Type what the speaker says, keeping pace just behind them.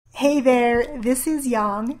Hey there, this is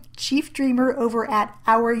Yang, Chief Dreamer over at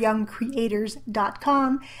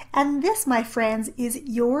OurYoungCreators.com, and this, my friends, is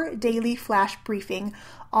your daily flash briefing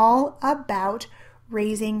all about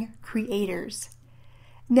raising creators.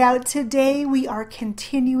 Now, today we are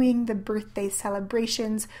continuing the birthday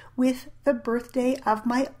celebrations with the birthday of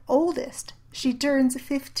my oldest. She turns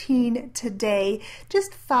 15 today,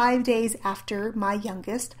 just 5 days after my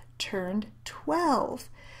youngest turned 12.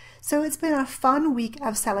 So it's been a fun week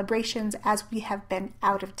of celebrations as we have been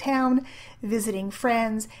out of town, visiting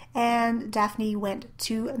friends, and Daphne went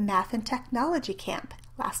to math and technology camp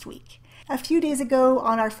last week. A few days ago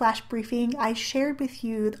on our flash briefing, I shared with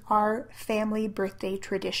you our family birthday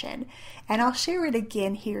tradition, and I'll share it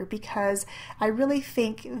again here because I really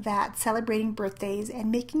think that celebrating birthdays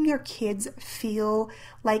and making your kids feel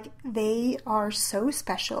like they are so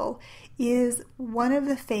special is one of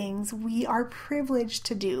the things we are privileged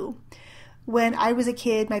to do. When I was a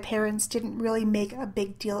kid, my parents didn't really make a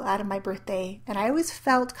big deal out of my birthday, and I always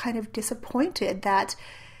felt kind of disappointed that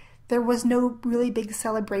there was no really big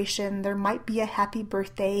celebration. There might be a happy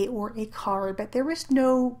birthday or a card, but there was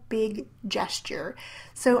no big gesture.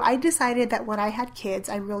 So I decided that when I had kids,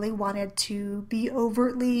 I really wanted to be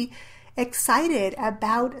overtly excited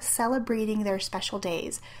about celebrating their special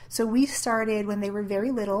days. So we started when they were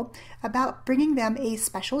very little about bringing them a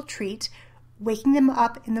special treat, waking them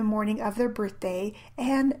up in the morning of their birthday,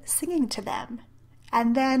 and singing to them.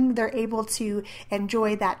 And then they're able to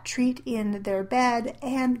enjoy that treat in their bed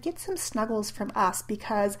and get some snuggles from us,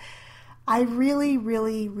 because I really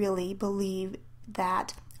believe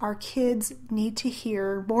that our kids need to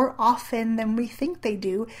hear more often than we think they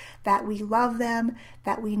do that we love them,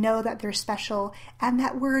 that we know that they're special, and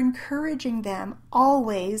that we're encouraging them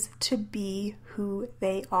always to be who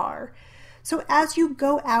they are. So as you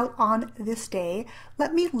go out on this day,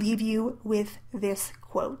 let me leave you with this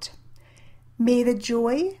quote. May the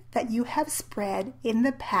joy that you have spread in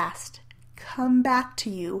the past come back to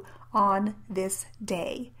you on this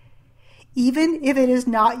day. Even if it is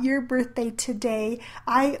not your birthday today,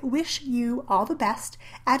 I wish you all the best,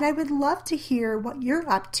 and I would love to hear what you're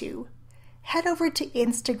up to. Head over to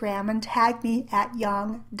Instagram and tag me at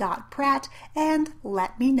yang.pratt and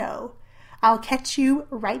let me know. I'll catch you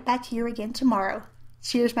right back here again tomorrow.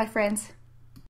 Cheers, my friends.